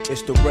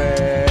It's the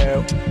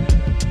real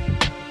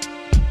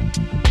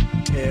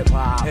hip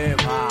hop,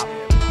 hip hop.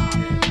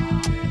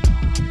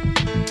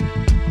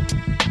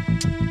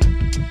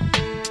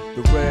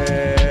 The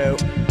real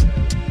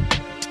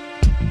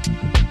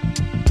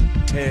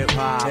hip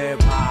hop,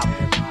 hip hop.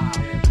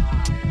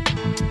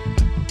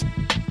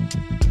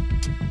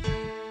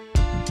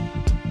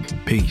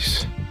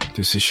 Peace.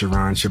 This is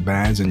Sharon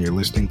Shabazz, and you're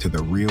listening to the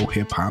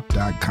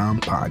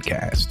RealHipHop.com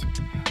podcast.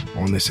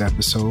 On this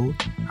episode,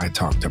 I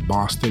talked to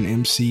Boston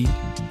MC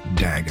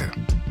Dagga.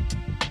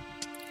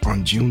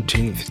 On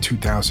Juneteenth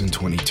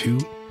 2022,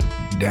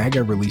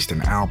 Dagga released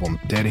an album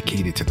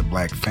dedicated to the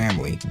Black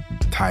family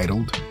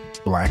titled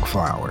Black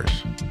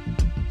Flowers.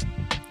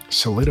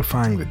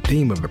 Solidifying the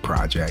theme of the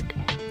project,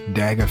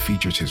 Dagga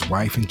features his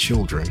wife and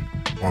children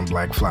on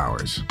Black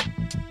Flowers.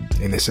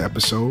 In this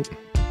episode,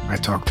 I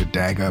talked to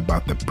Dagga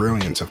about the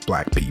brilliance of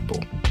Black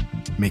people,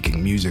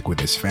 making music with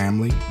his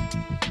family,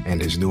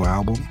 and his new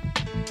album,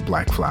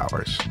 Black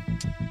Flowers.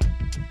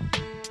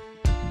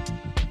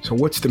 So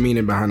what's the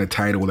meaning behind the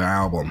title of the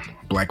album,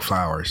 Black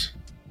Flowers?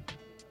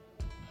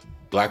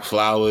 Black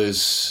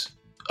Flowers,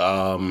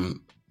 everyone's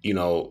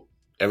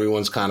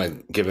kind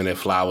of giving their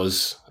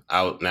flowers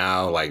out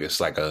now. Like it's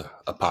like a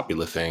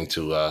popular thing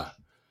to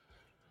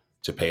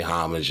pay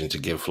homage and to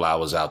give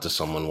flowers out to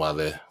someone while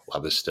they're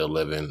still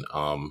living.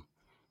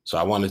 So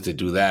I wanted to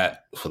do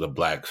that for the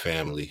Black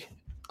family,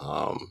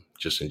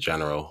 just in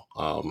general.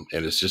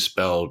 And it's just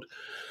spelled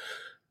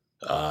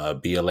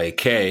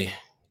B-L-A-K,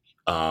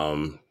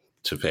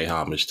 to pay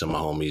homage to my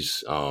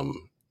homies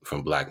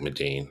from Black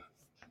Medine,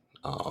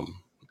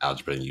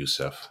 Algebra and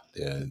Yusef.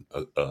 They're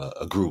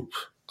a group,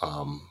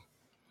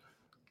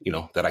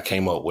 that I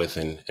came up with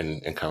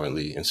and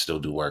currently and still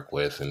do work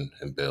with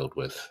and build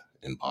with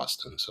in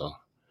Boston. So.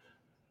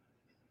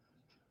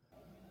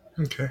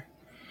 Okay.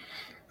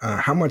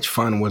 How much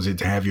fun was it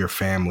to have your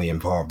family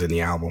involved in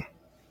the album?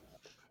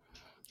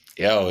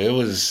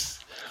 This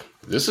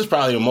is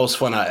probably the most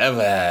fun I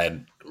ever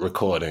had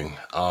recording.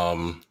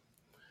 I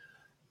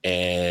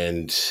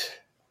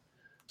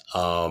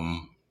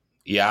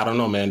don't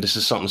know, man. This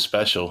is something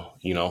special.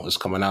 It's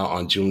coming out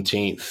on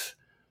Juneteenth.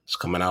 It's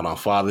coming out on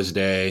Father's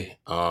Day.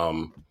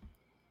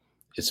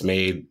 It's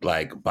made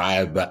like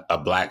by a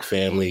Black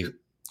family,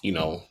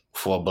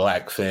 for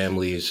Black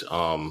families.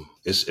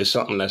 It's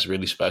something that's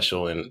really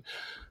special. And,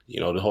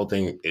 the whole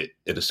thing, it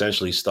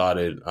essentially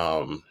started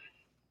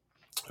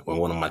when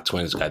one of my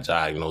twins got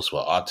diagnosed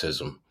with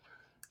autism.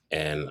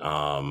 And,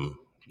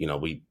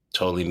 we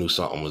totally knew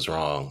something was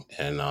wrong.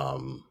 And,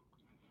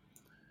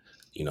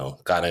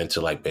 got into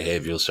like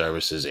behavioral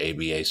services,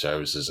 ABA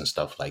services and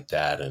stuff like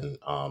that. And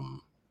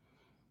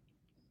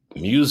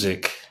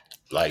music,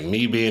 like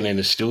me being in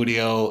the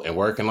studio and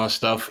working on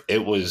stuff,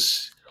 it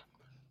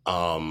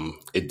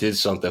did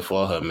something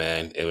for her,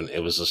 man.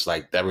 It was just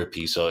like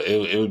therapy. So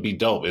it would be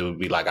dope. It would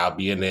be like, I'll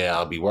be in there,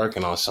 I'll be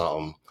working on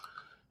something.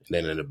 And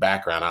then in the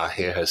background, I'll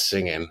hear her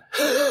singing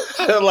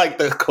like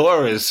the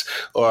chorus,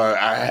 or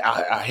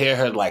I hear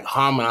her like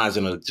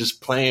harmonizing or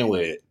just playing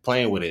with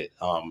it.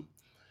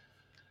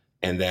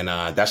 And then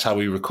that's how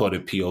we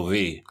recorded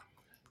POV.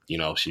 She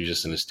was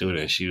just in the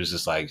studio and she was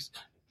just like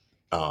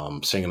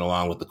singing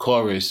along with the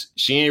chorus.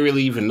 She didn't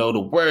really even know the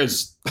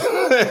words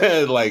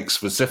like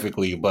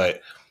specifically,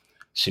 but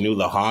she knew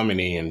the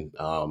harmony. And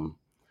I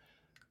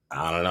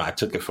don't know, I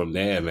took it from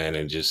there, man.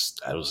 And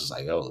I was just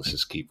like, let's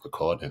just keep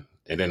recording.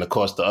 And then of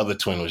course the other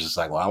twin was just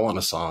like, well, I want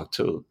a song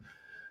too.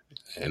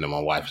 And then my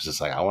wife was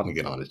just like, I want to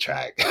get on the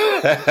track.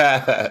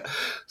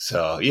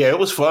 So yeah, it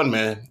was fun,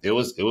 man. It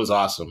was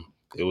awesome.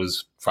 It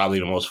was probably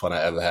the most fun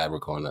I ever had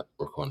recording an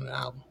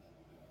album.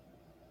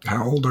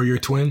 How old are your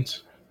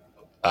twins?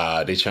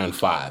 They turned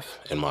 5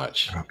 in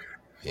March. Okay.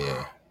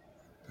 Yeah.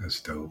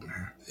 That's dope,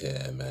 man.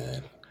 Yeah,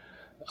 man.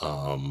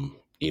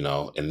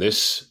 And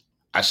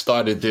I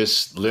started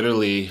this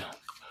literally,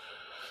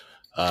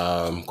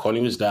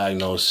 Courtney was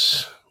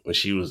diagnosed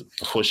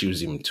before she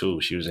was even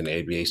 2. She was in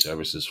ABA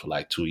services for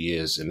like 2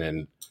 years. And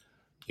then,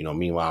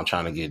 meanwhile, I'm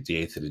trying to get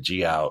DA to the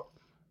G out.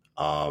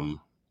 And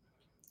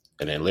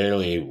then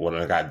literally when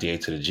I got DA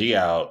to the G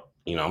out,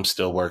 I'm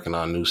still working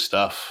on new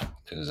stuff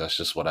because that's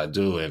just what I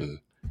do. And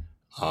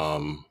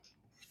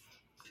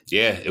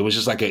it was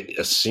just like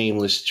a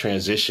seamless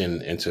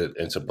transition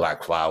into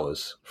Black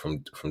Flowers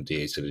from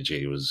DA to the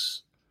G. It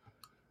was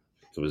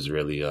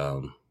really,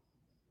 it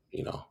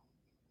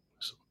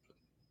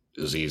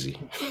was easy.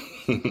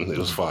 It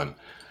was fun.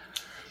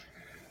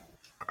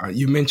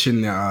 You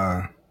mentioned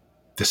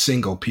the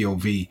single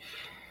POV.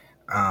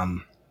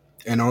 And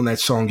on that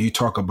song, you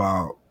talk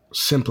about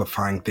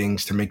simplifying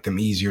things to make them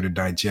easier to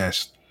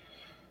digest.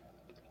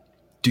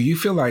 Do you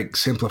feel like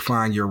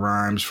simplifying your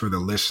rhymes for the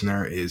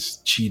listener is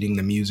cheating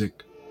the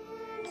music?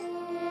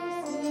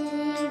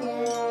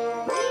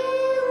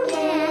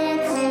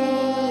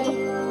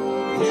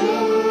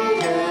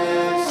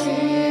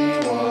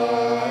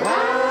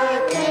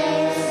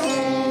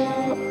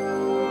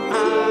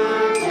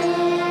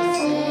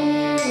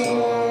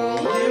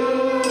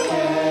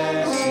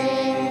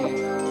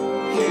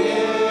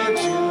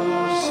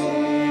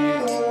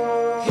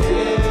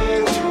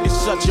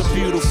 such a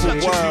beautiful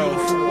world.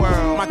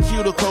 My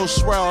cuticles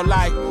swirl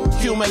like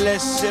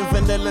cumulus and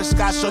vanilla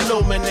sky so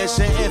luminous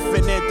and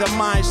infinite. The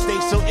mind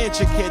state so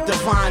intricate,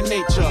 divine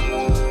nature.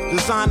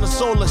 Design the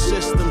solar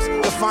systems,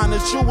 define the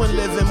true and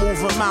living,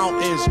 moving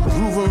mountains,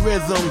 grooving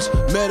rhythms,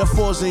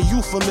 metaphors and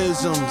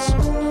euphemisms.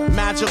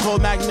 Magical,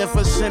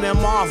 magnificent,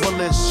 and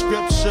marvelous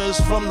scriptures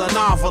from the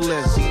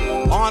novelist.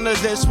 Honor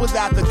this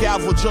without the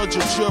gavel, judge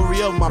a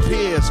jury of my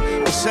peers.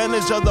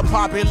 Percentage of the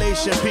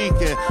population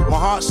peaking. My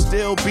heart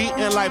still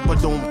beating like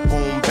ba-doom,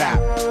 boom,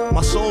 bap.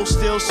 My soul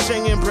still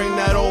singing, bring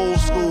that old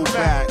school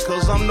back.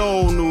 Cause I'm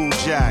no new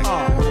jack.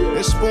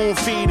 It's spoon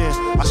feeding.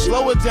 I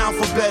slow it down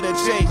for better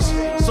taste.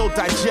 So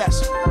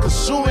digest,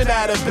 consume it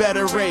at a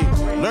better rate.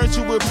 Learn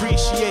to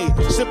appreciate,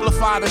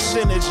 simplify the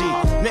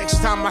synergy.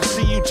 Next time I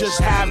see you,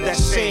 just have that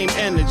same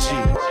energy.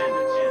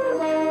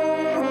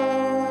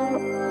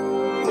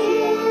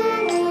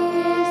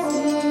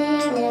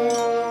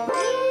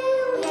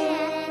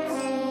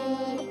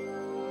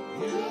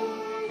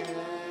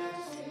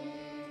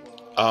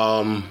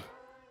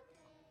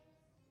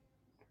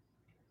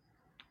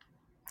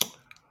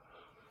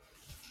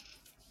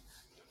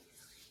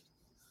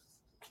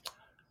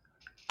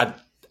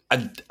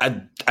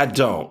 I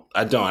don't.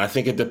 I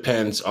think it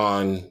depends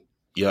on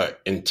your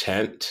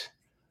intent.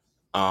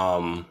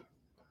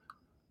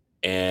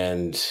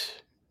 And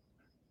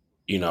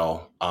you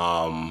know,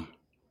 I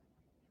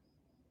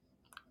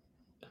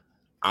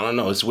don't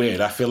know, it's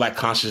weird. I feel like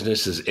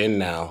consciousness is in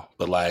now,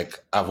 but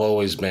like I've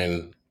always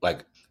been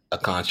like a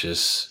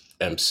conscious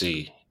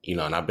MC, you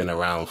know, and I've been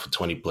around for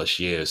 20 plus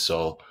years.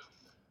 So,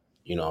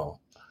 you know,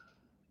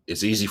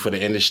 it's easy for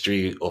the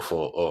industry or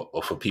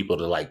for people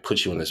to like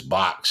put you in this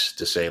box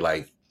to say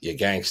like you're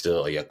gangster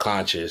or you're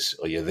conscious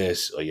or you're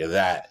this or you're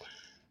that.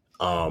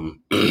 And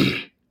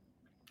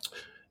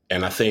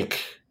I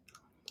think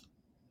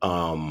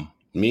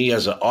me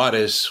as an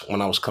artist,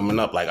 when I was coming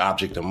up, like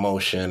Object of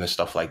Motion and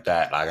stuff like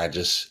that, like I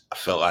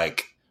felt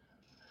like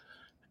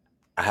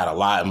I had a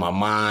lot in my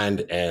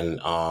mind, and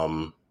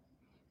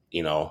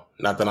you know,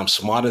 not that I'm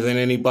smarter than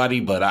anybody,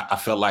 but I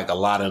felt like a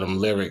lot of them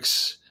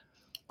lyrics,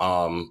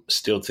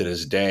 still to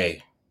this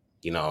day,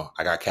 you know,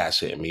 I got cats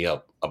hitting me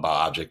up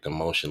about Object of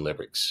Motion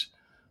lyrics.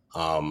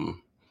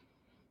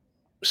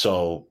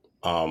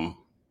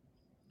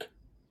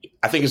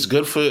 I think it's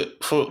good for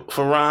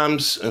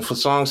rhymes and for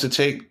songs to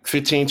take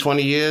 15,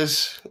 20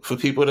 years for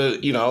people to,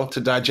 you know,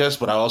 to digest.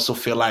 But I also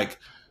feel like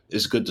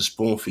it's good to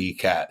spoon feed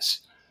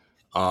cats,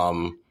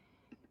 you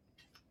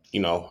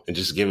know, and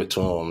just give it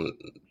to them,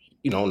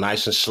 you know,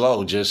 nice and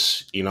slow,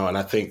 just, you know, and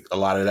I think a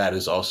lot of that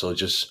is also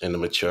just in the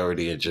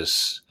maturity of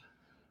just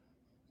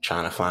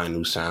trying to find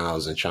new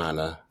sounds and trying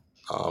to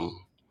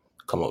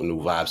come up with new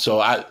vibes. So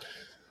I,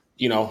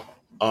 you know,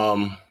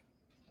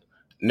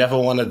 never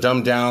want to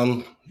dumb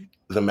down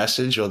the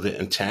message or the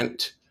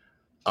intent.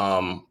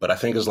 But I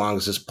think as long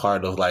as it's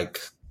part of like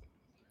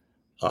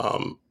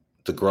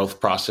the growth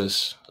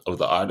process of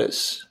the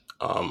artist,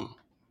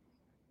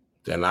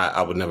 then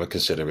I would never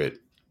consider it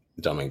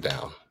dumbing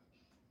down.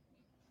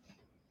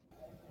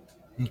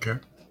 Okay.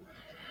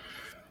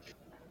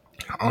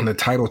 On the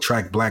title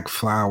track, Black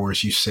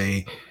Flowers, you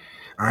say,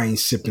 I ain't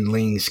sipping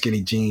lean,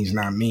 skinny jeans,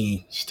 not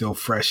me. Still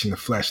fresh in the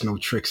flesh, no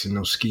tricks and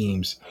no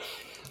schemes.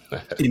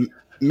 It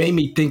made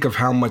me think of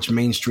how much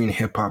mainstream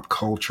hip-hop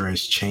culture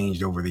has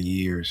changed over the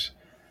years.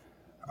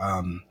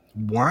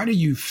 Why do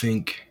you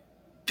think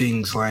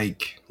things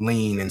like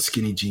lean and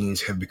skinny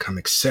jeans have become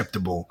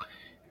acceptable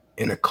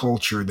in a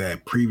culture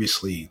that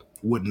previously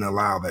wouldn't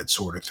allow that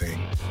sort of thing?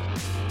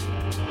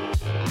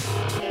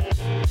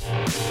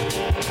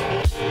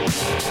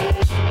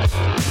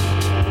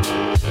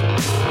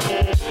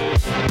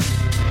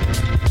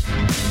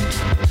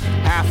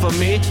 Half of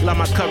me love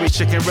my curry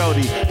chicken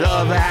roti. The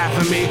other half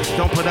of me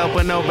don't put up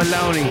with no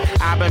baloney.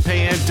 I've been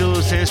paying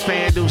dues since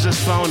paying dues is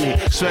phony.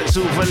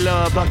 Sweatsuit for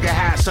love, bucket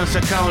hats, and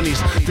Sauconys.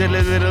 Did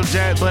a little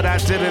dirt, but I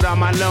did it on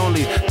my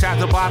lonely. Tap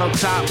the bottle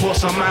top, pour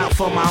some out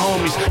for my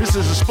homies. This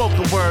is a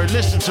spoken word,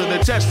 listen to the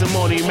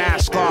testimony.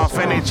 Mask off,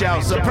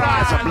 NHL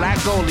surprise, a black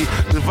goalie.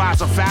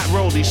 Devise a fat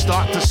rollie,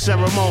 start the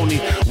ceremony.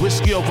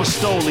 Whiskey over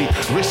Stoli,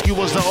 risky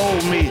was the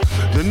old me.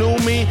 The new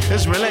me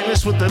is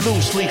relentless with the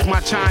loose leaf.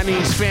 My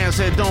Chinese fans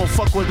said don't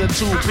fuck with the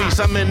two-piece.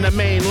 I'm in the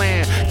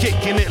mainland,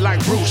 kicking it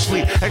like Bruce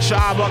Lee. Extra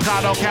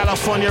avocado,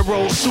 California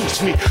roll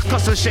suits me.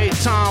 Custom shade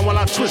time while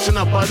I'm twisting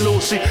up a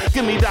Lucy.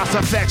 Give me DOS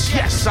effects,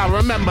 yes, I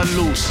remember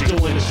Lucy.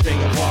 Doing this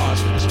thing of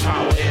ours, there's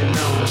power in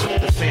numbers.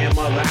 The fan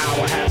mother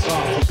hour, hats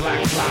off for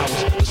black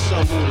flowers. The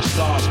sun, moon, the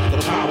stars,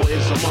 the power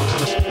is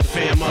amongst us. The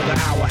fan mother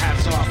hour,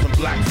 hats off for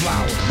black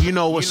flowers. You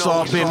know it's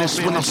all business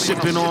when I'm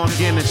sipping on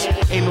Guinness.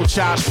 Ain't no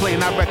child's play,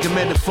 and I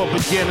recommend it for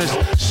beginners.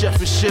 Chef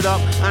your shit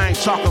up, I ain't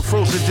talking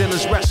frozen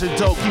dinners. Rest of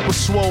dope, keep it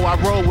swole, I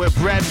roll with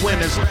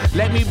breadwinners.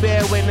 Let me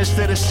bear witness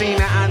to the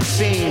scene of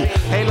unseen.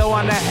 Halo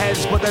on their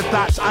heads, but their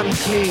thoughts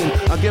unclean.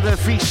 I'm giving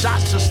free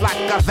shots just like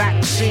a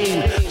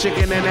vaccine.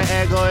 Chicken and the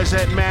egg, or is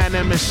it man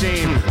and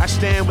machine? I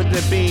stand with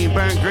the beam,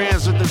 burn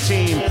grams with the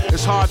team.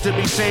 It's hard to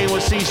be sane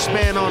with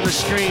C-SPAN on the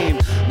screen.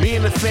 Me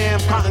and the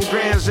fam counting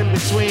grams in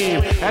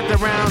between. At the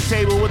round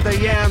table with the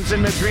yams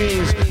and the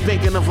greens.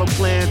 Thinking of a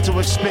plan to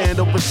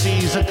expand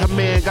overseas. A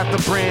command got the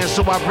brand,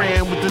 so I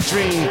ran with the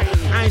dream.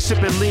 I ain't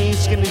sipping lean,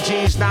 skinny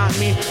jeans, not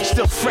me.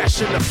 Still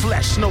fresh in the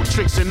flesh, no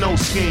tricks and no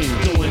schemes.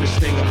 Doing this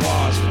thing of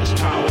ours, it's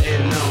power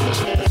in numbers.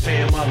 The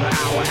fam of the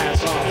hour,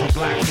 hats off for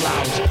black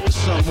flowers. The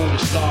sun, moon, and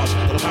stars,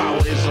 but the power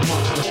is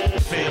amongst us. The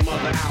fam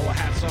of the hour,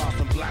 hats off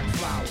for black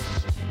flowers.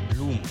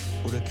 Blumen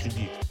oder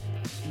Kredit.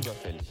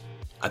 Überfällig.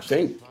 I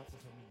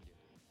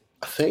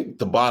think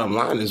the bottom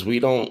line is we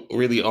don't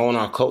really own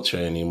our culture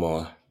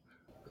anymore.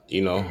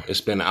 You know,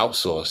 it's been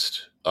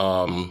outsourced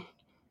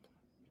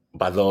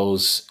by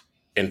those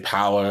in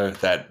power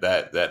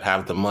that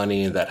have the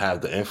money and that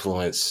have the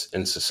influence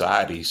in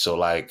society. So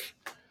like,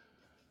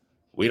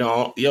 we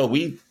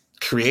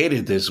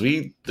created this.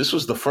 This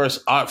was the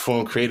first art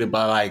form created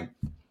by like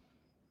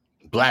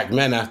black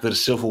men after the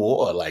Civil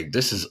War. Like,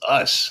 this is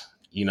us,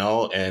 you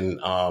know?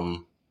 And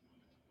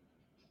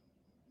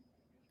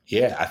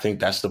yeah, I think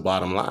that's the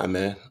bottom line,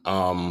 man.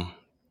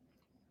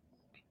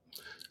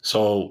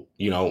 So,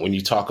 you know, when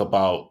you talk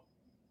about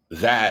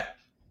that,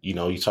 you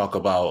know, you talk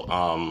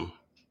about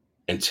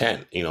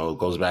intent, you know, it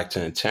goes back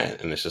to intent.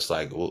 And it's just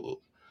like,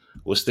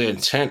 what's the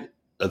intent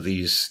of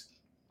these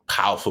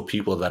powerful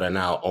people that are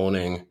now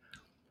owning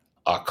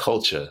our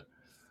culture?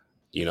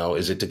 You know,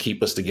 is it to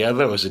keep us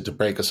together or is it to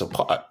break us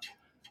apart?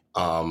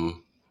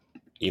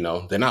 You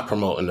know, they're not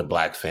promoting the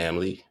black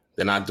family.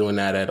 They're not doing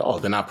that at all.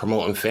 They're not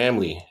promoting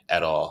family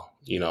at all.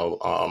 You know,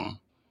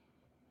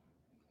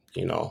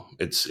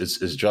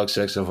 it's drug,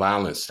 sex, and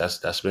violence.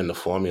 That's been the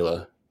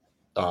formula.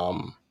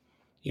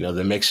 You know,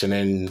 they're mixing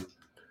in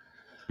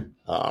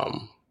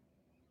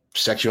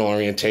sexual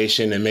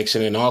orientation and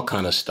mixing in all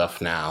kind of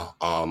stuff now.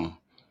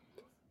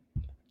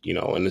 You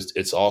know, and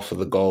it's all for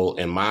the goal,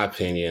 in my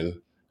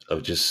opinion,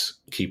 of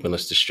just keeping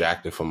us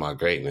distracted from our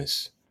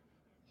greatness.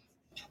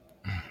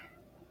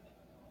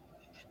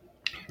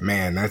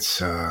 Man,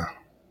 that's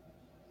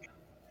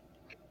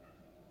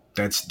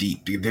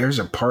deep. Dude, there's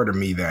a part of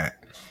me that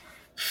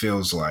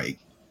feels like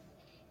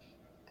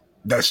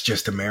that's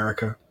just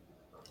America.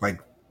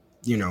 Like,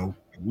 you know,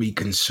 we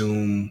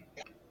consume,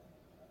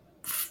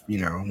 you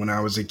know, when I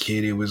was a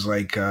kid, it was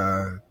like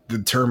the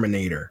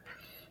Terminator,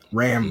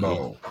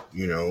 Rambo,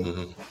 you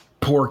know,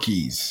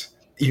 Porky's,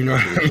 you know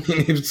what I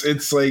mean?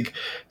 It's like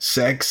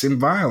sex and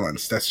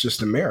violence. That's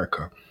just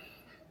America.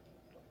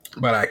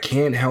 But I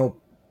can't help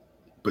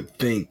but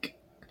think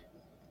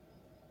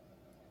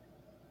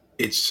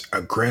it's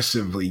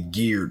aggressively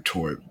geared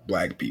toward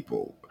black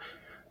people.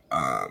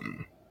 I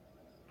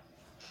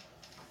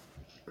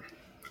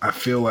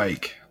feel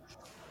like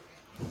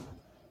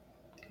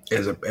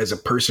as a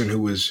person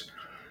who was,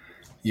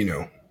 you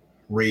know,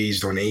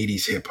 raised on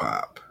 80s hip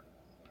hop,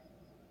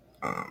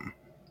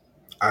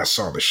 I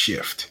saw the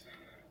shift.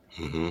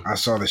 I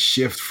saw the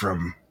shift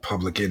from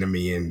Public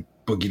Enemy and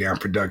Boogie Down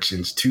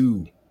Productions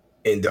to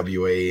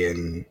NWA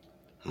and,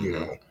 you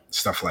know,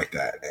 stuff like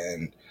that.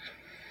 And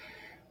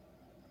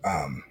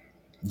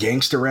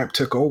gangster rap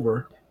took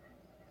over,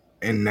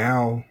 and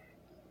now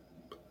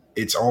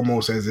it's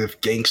almost as if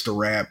gangster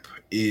rap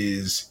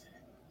is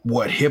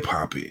what hip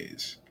hop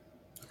is.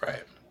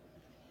 Right.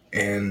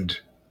 And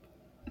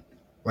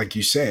like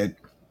you said,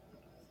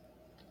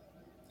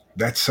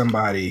 that's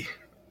somebody,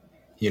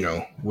 you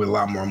know, with a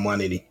lot more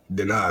money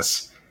than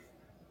us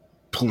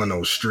pulling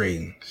those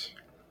strings.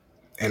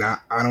 And I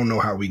don't know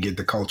how we get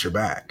the culture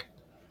back.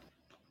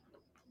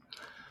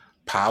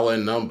 Power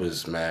in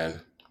numbers,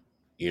 man.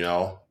 You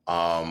know,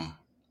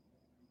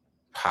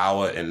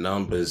 power in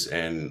numbers,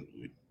 and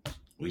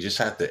we just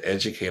have to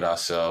educate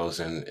ourselves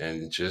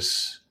and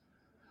just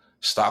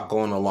stop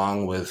going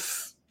along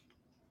with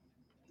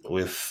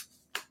what's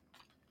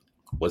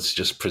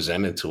just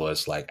presented to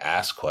us. Like,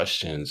 ask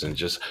questions and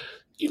just,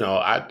 you know,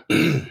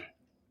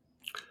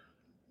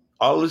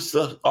 all this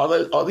stuff,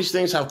 all these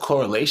things have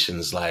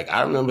correlations. Like,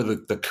 I remember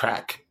the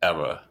crack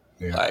era.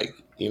 Yeah. Like,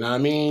 you know what I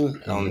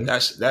mean?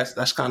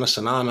 That's kind of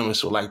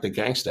synonymous with like the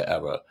gangster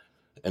era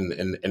and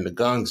the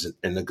guns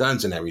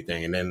and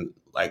everything. And then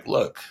like,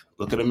 look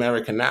at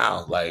America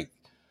now. Like,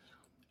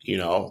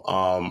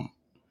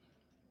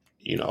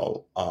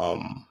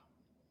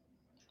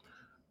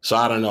 so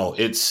I don't know.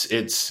 It's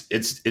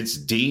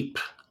deep.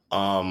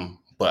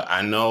 But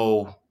I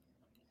know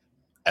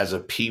as a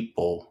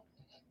people,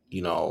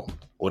 you know,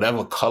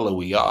 whatever color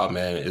we are,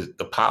 man,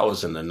 the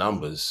power's in the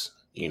numbers.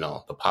 You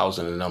know, the power's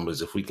in the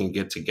numbers. If we can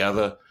get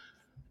together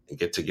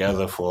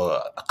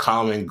for a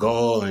common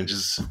goal and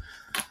just,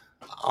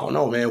 I don't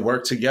know, man,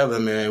 work together,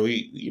 man.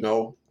 We, you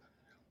know,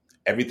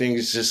 everything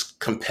is just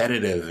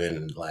competitive,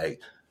 and like,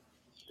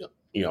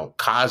 you know,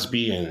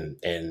 Cosby and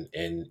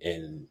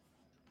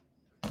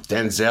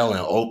Denzel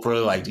and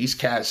Oprah, like these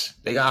cats,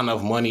 they got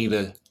enough money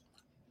to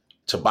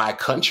buy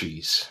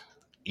countries.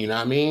 You know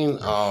what I mean?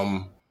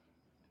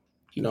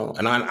 you know,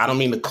 and I don't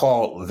mean to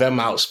call them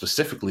out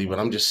specifically, but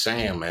I'm just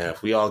saying, man,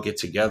 if we all get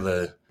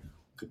together,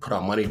 we put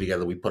our money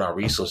together, we put our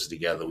resources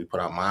together, we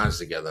put our minds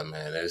together,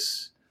 man,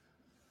 it's,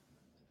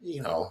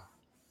 you know,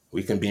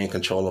 we can be in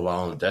control of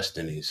our own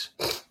destinies.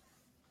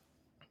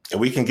 And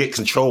we can get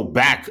control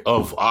back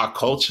of our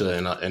culture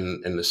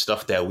and the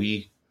stuff that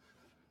we,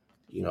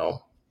 you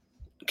know,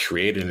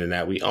 created and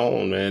that we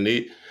own, man.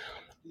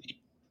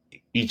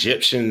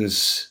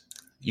 Egyptians,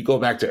 you go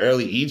back to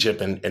early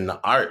Egypt and the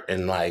art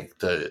and like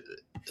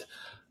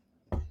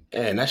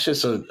and that's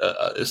just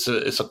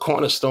it's a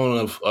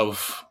cornerstone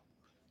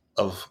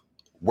of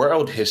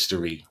world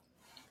history.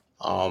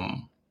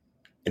 And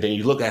then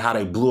you look at how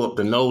they blew up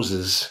the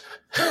noses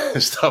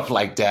and stuff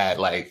like that.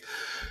 Like,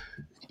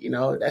 you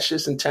know, that's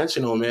just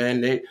intentional,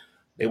 man.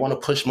 They want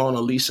to push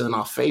Mona Lisa in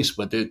our face,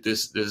 but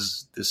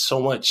there's so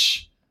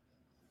much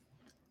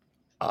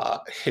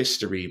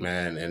history,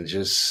 man, and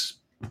just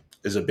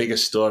there's a bigger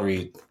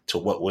story to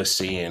what we're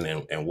seeing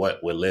and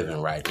what we're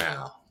living right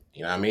now.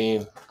 You know what I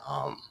mean?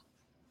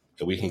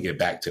 And we can get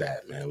back to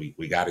that, man.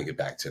 We got to get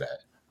back to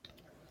that.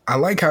 I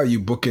like how you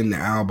book in the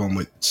album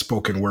with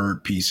spoken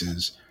word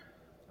pieces.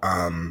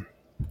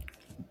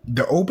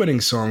 The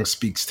opening song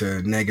speaks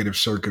to negative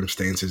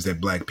circumstances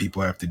that Black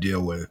people have to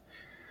deal with,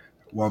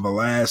 while the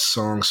last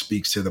song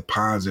speaks to the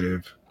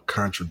positive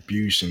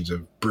contributions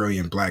of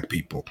brilliant Black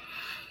people.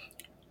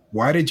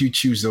 Why did you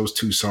choose those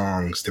two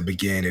songs to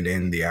begin and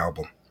end the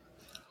album?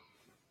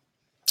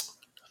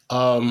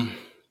 Well,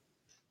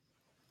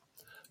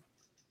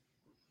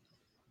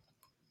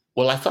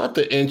 I thought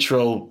the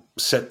intro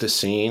set the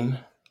scene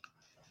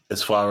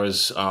as far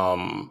as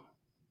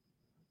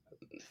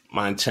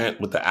my intent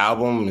with the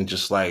album and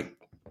just like,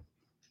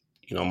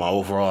 you know, my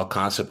overall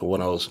concept of what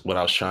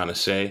I was trying to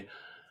say.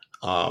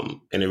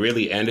 And it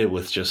really ended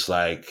with just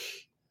like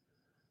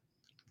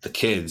the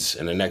kids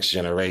and the next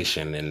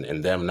generation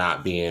and them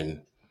not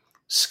being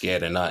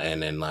scared of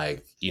nothing. And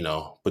like, you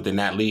know, but then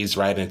that leads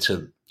right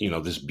into, you know,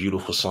 this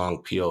beautiful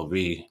song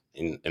POV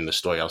in the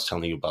story I was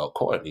telling you about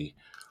Courtney.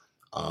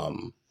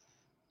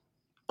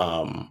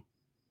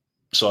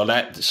 So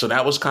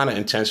that was kind of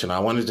intentional. I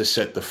wanted to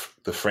set the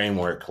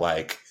framework.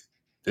 Like,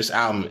 this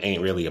album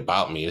ain't really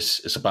about me.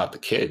 It's about the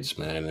kids,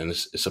 man. And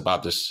it's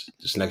about this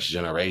next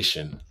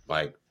generation,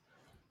 like,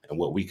 and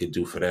what we could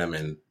do for them.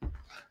 And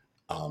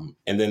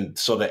then,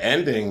 so the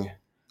ending,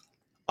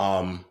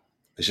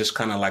 is just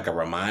kind of like a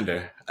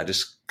reminder. I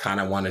just kind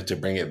of wanted to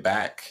bring it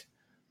back,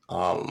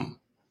 and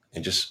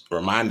just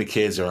remind the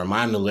kids and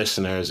remind the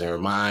listeners and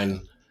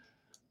remind,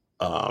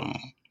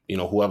 you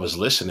know, whoever's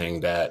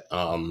listening that,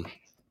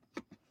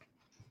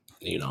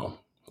 you know,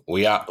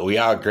 we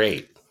are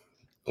great.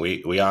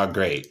 We are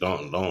great.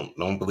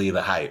 Don't believe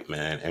the hype,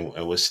 man.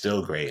 And we're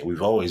still great.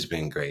 We've always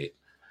been great.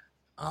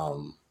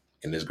 And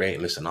there's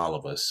greatness in all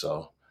of us.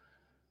 So,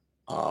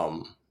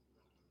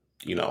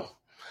 you know,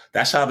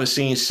 that's how the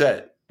scene's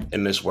set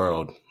in this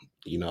world.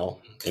 You know,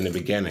 in the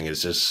beginning,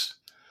 it's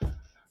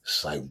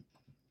like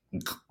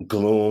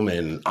gloom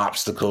and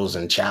obstacles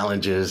and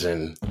challenges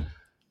and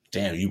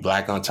damn, you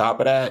Black on top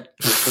of that?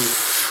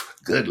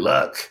 Good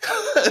luck.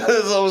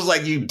 It's almost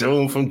like you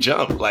doomed from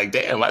jump. Like,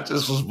 damn, I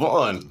just was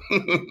born.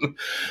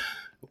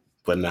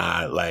 But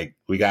nah, like,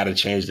 we got to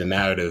change the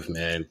narrative,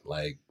 man.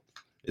 Like,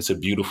 it's a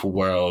beautiful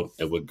world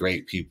and we're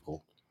great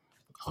people.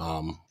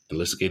 And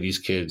let's give these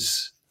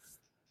kids,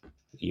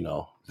 you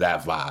know,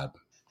 that vibe,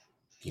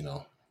 you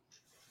know.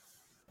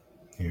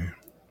 Yeah.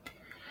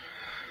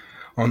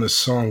 On the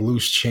song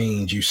Loose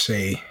Change, you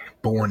say,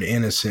 born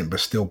innocent but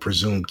still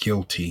presumed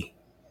guilty.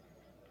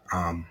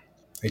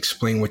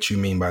 Explain what you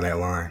mean by that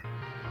line.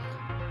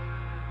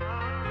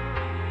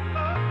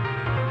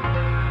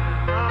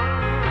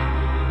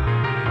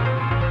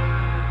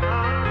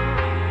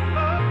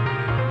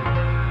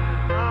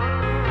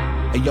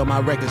 Hey, yo, my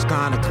record's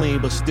kinda clean,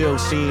 but still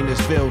seen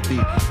as filthy.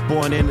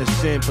 Born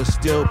innocent, but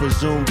still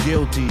presumed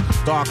guilty.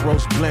 Dark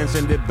roast blends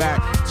in the back,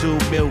 too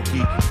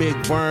milky. Big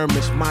worm,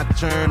 it's my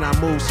turn, I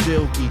move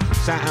silky.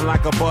 Satin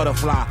like a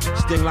butterfly,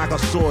 sting like a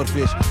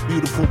swordfish.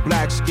 Beautiful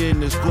black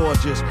skin is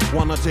gorgeous.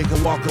 Wanna take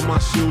a walk in my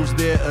shoes,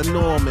 they're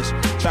enormous.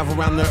 Travel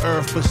around the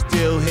earth, but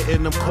still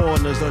hitting them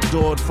corners.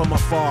 Adored from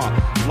afar,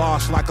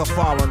 lost like a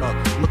foreigner.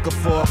 Looking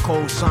for a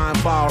cosign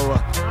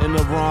borrower. In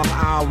the wrong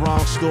aisle,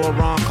 wrong store,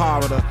 wrong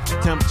corridor.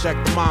 Temp check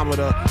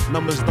thermometer,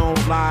 numbers don't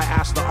lie,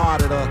 ask the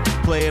auditor.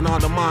 Playing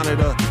on the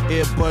monitor,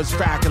 earbuds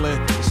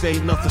crackling. This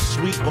ain't nothing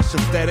sweet or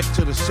synthetic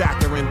to the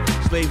saccharin.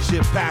 Slave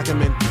ship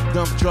packing in,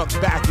 dump truck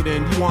backing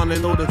in. You wanna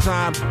know the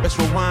time? Let's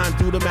rewind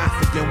through the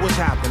math again. What's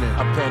happening?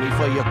 A penny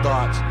for your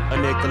thoughts, a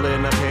nickel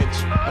in a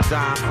pinch, a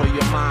dime for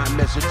your mind,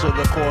 measured to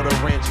the quarter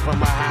inch,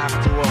 from a half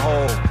to a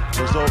whole.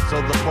 Results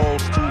of the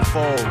polls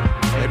twofold.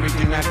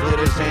 Everything that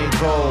glitters ain't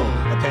gold.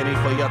 A penny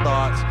for your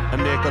thoughts, a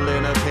nickel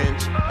in a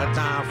pinch, a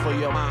dime for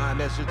your mind,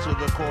 measured to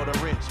the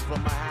quarter inch,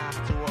 from a half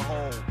to a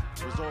whole.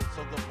 Results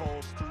of the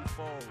polls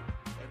twofold.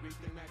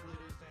 Everything that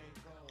glitters ain't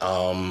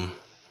gold.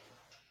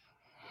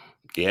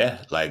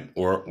 Yeah, like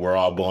we're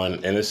all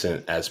born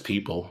innocent as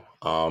people.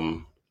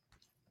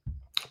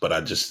 But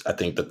I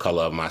think the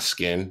color of my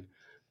skin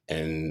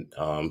and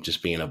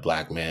just being a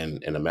black man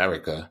in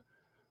America,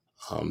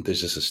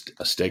 there's just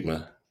a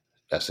stigma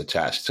that's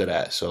attached to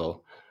that.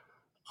 So,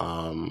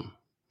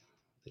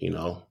 you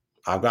know,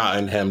 I've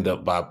gotten hemmed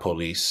up by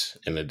police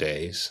in the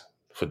days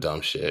for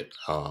dumb shit,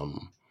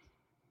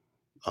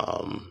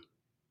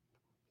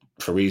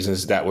 for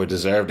reasons that were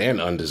deserved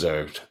and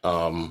undeserved.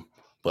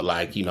 But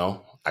like, you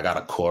know, I got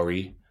a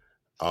Corey.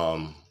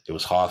 It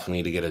was hard for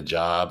me to get a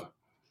job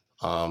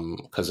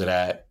because of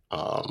that.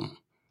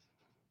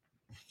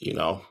 You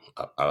know,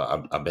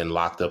 I've been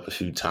locked up a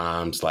few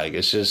times. Like,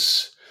 it's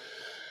just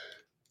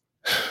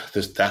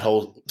that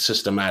whole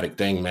systematic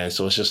thing, man.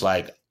 So it's just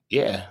like,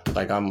 yeah,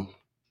 like I'm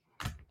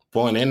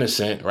born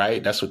innocent,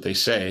 right? That's what they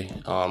say.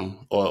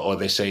 Or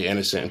they say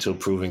innocent until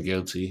proven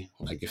guilty.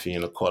 Like if you're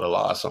in a court of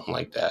law or something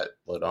like that.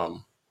 But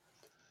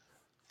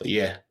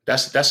yeah,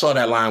 that's all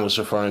that line was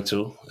referring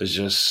to. Is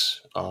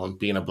just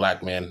being a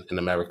black man in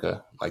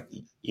America. Like,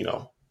 you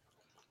know,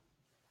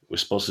 we're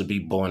supposed to be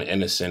born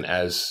innocent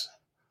as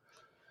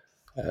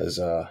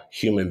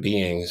human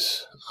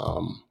beings,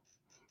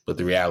 but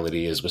the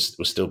reality is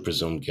we're still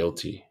presumed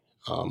guilty,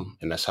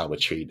 and that's how we're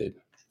treated.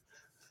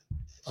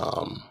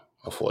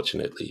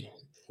 Unfortunately,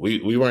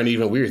 we weren't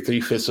even, we were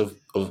 3/5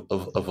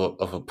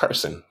 of a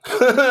person.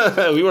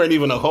 We weren't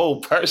even a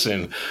whole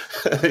person,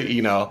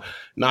 you know,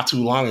 not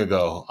too long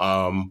ago.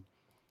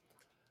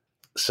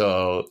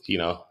 So, you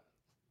know,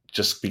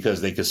 just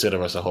because they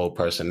consider us a whole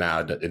person now,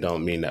 it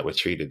don't mean that we're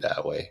treated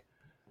that way.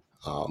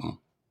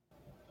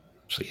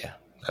 So yeah,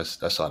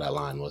 that's all that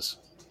line was.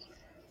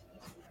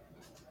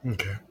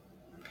 Okay.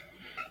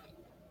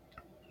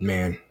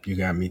 Man, you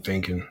got me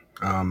thinking.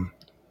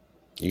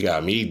 You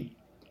got me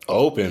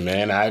open,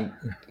 man. I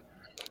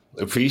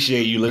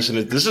appreciate you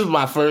listening. This is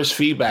my first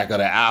feedback of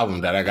the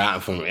album that I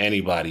got from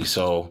anybody.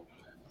 So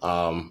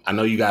I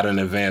know you got an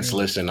advanced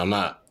listen. I'm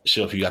not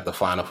sure if you got the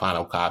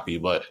final copy,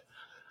 but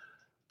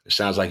it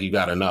sounds like you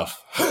got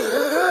enough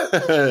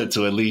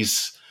to at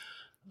least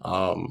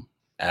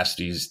ask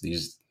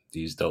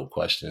these dope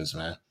questions,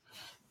 man.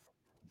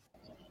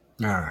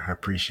 Nah, I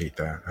appreciate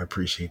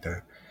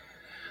that.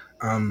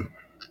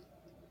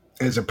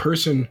 As a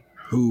person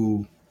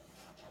who,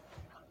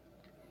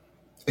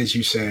 as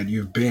you said,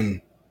 you've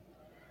been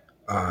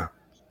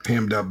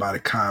hemmed up by the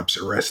cops,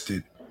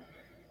 arrested,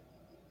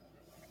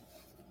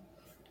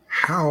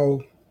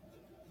 how,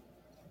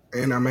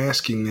 and I'm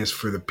asking this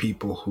for the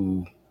people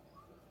who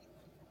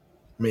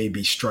may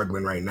be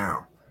struggling right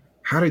now,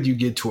 how did you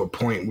get to a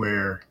point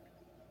where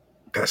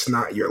that's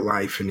not your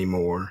life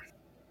anymore?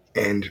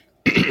 And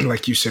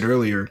like you said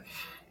earlier,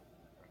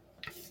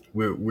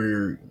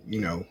 we're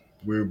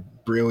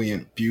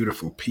brilliant,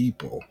 beautiful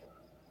people.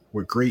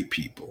 We're great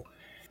people.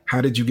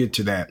 How did you get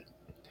to that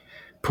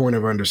point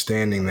of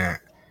understanding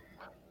that,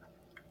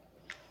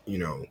 you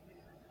know,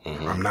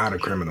 I'm not a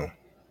criminal.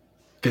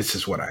 This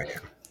is what I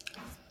am.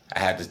 I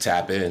had to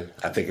tap in.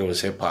 I think it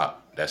was hip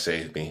hop that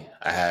saved me.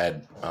 I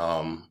had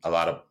a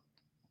lot of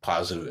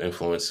positive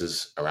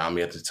influences around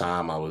me at the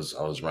time. I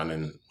was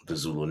running the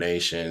Zulu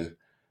Nation,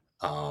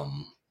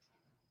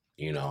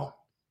 you know.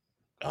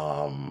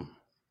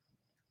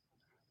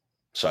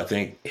 So I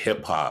think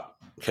hip hop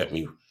kept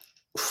me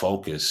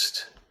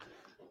focused.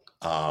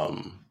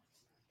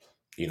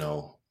 You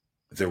know,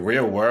 the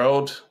real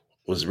world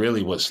was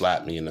really what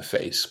slapped me in the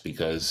face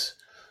because,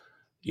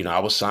 you know, I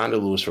was signed to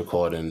Lewis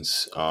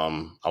Recordings.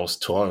 I was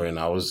touring.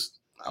 I was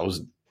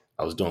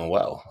doing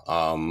well.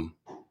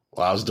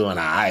 I was doing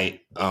all right.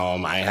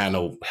 I ain't had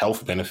no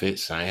health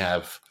benefits. I ain't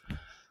have,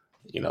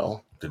 you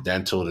know, the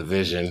dental, the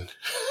vision,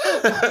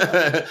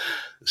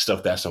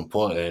 stuff that's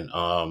important.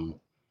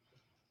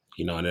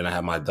 You know, and then I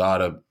had my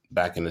daughter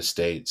back in the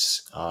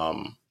States.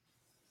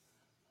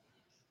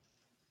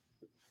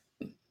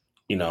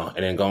 You know,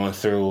 and then going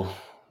through,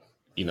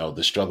 you know,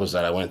 the struggles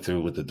that I went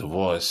through with the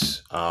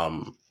divorce,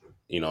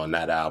 you know, in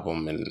that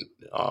album and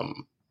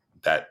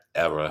that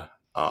era.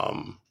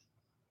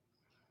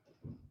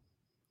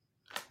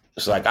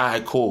 It's like, all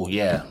right, cool.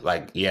 Yeah.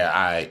 Like, yeah,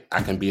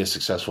 I can be a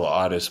successful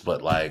artist,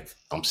 but like,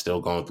 I'm still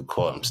going through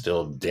court. I'm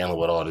still dealing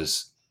with all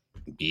this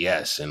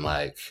BS. And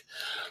like,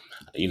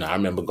 you know, I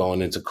remember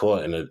going into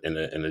court and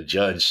the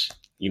judge,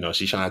 you know,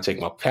 she's trying to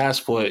take my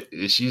passport.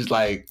 She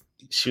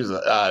was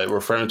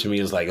referring to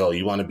me as like, oh,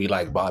 you want to be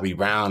like Bobby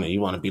Brown and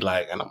you want to be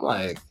like, and I'm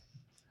like,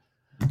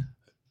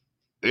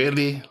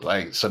 really?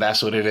 Like, so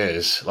that's what it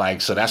is. Like,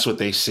 so that's what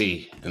they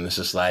see. And it's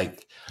just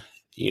like,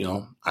 you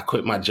know, I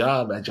quit my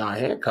job at John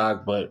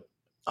Hancock, but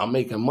I'm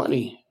making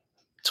money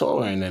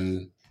touring.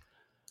 And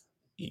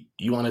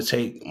you want to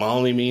take my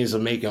only means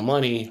of making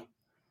money.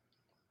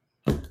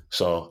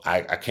 So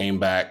I came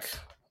back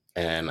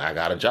and I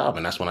got a job.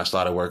 And that's when I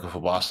started working for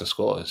Boston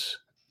Scores.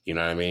 You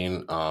know what I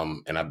mean?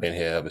 And I've been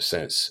here ever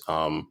since.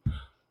 You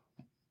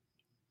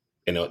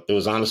know, it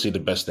was honestly the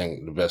best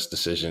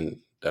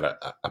decision that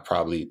I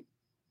probably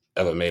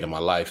ever made in my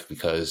life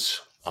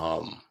because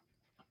I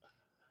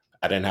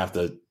didn't have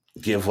to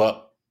give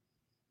up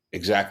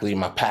exactly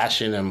my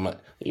passion and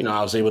you know,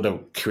 I was able to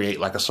create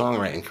like a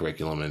songwriting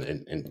curriculum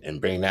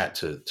and bring that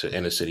to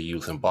inner city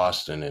youth in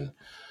Boston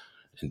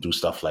do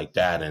stuff like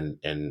that,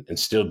 and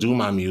still do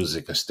my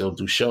music and still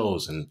do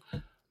shows, and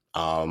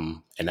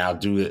now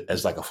do it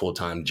as like a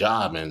full-time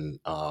job, and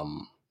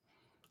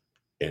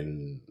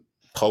in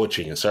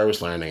poetry and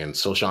service learning and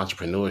social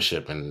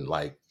entrepreneurship, and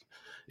like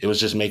it was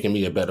just making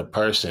me a better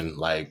person,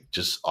 like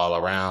just all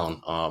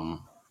around.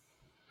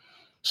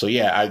 So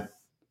yeah,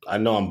 I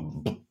know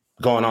I'm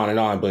going on and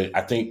on, but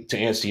I think to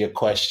answer your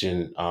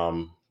question,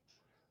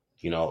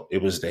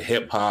 it was the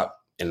hip hop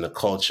and the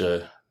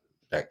culture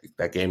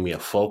that gave me a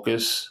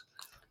focus,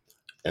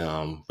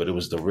 but it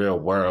was the real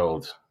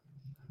world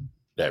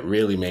that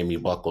really made me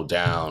buckle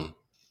down,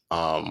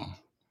 to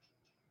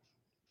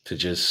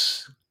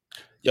just,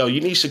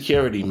 you need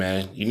security,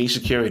 man. You need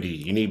security.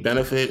 You need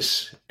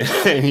benefits,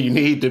 and you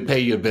need to pay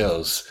your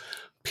bills,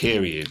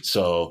 period.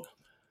 So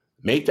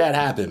make that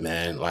happen,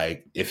 man.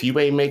 Like, if you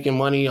ain't making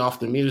money off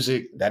the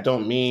music, that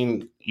don't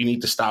mean you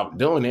need to stop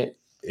doing it.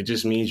 It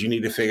just means you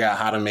need to figure out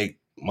how to make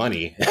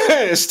money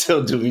and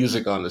still do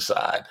music on the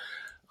side.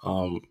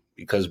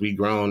 Because we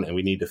grown and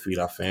we need to feed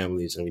our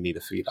families, and we need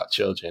to feed our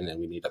children, and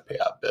we need to pay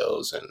our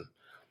bills. And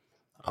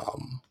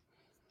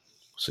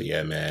so,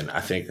 yeah, man,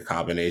 I think a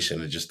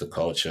combination of just the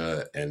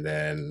culture and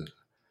then,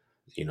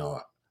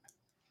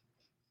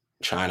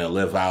 trying to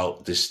live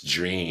out this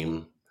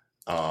dream,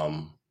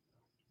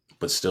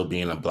 but still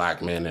being a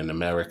Black man in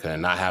America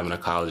and not having a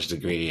college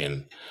degree,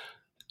 and,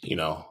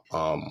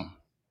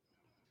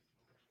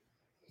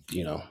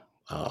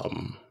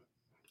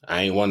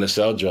 I ain't one to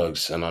sell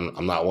drugs, and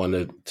I'm not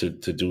one to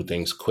do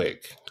things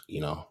quick.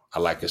 I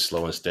like it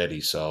slow and steady.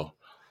 So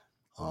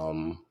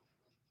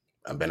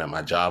I've been at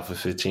my job for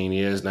 15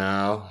 years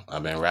now.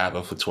 I've been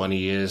rapping for 20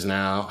 years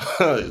now,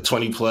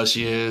 20 plus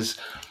years.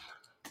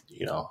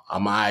 I'm all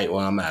right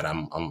where I'm at.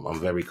 I'm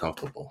very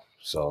comfortable.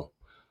 So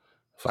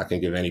if I can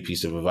give any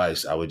piece of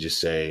advice, I would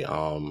just say,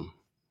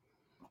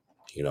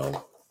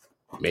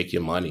 make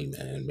your money,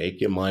 man.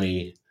 Make your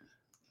money.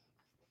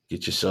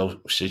 Get yourself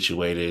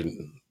situated.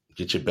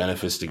 Get your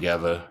benefits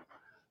together,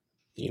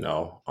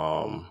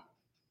 and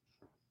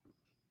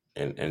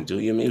do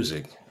your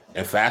music.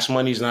 And fast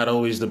money is not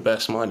always the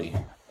best money.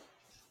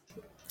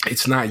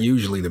 It's not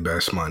usually the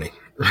best money.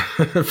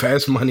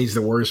 Fast money is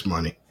the worst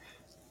money.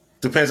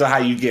 Depends on how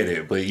you get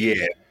it, but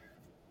yeah,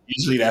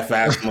 usually that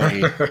fast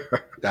money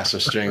got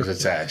some strings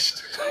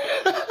attached.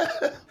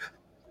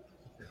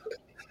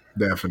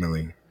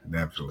 Definitely.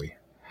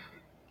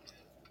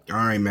 All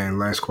right, man.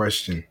 Last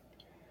question.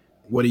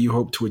 What do you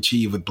hope to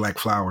achieve with Black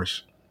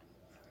Flowers?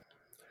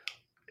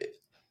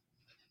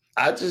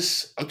 I'm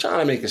trying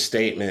to make a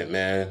statement,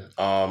 man.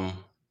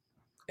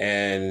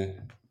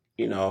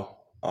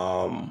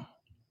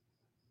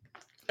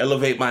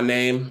 Elevate my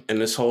name in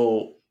this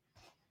whole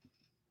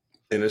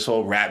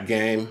rap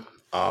game.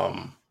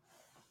 I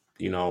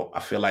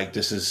feel like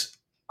this is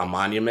a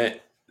monument.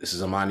 This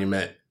is a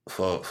monument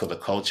for the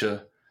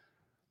culture.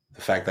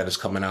 The fact that it's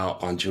coming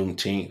out on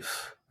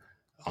Juneteenth.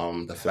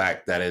 The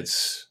fact that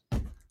it's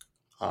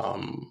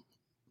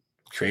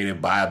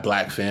created by a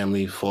Black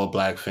family, for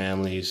Black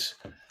families.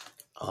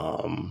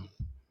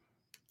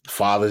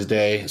 Father's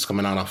Day, it's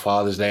coming out on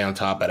Father's Day on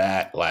top of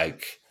that.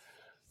 Like,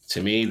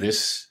 to me,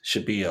 this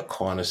should be a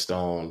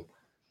cornerstone.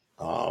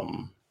 I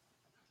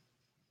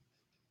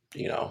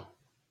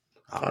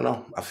don't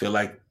know. I feel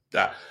like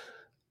that.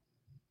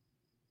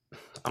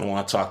 I don't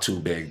want to talk too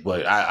big,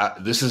 but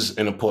this is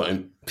an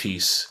important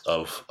piece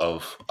of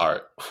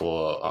art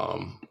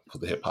for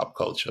the hip hop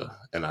culture.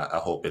 And I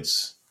hope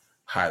it's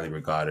highly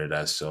regarded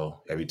as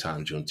so every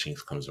time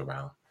Juneteenth comes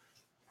around.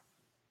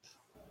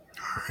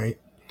 All right.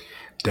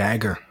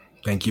 Dagger,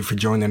 thank you for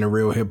joining the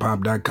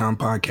RealHipHop.com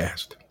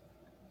podcast.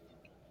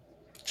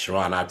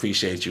 Sharon, I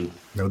appreciate you.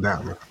 No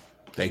doubt, man.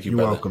 Thank you, You're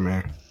brother. welcome,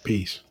 man.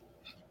 Peace.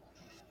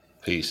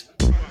 Peace.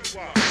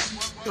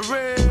 The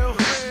real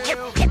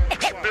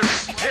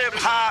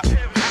hip-hop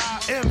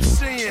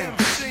MCing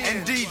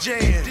and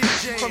DJing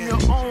from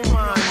your own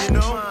mind,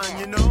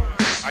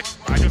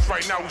 I guess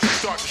right now we should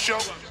start the show.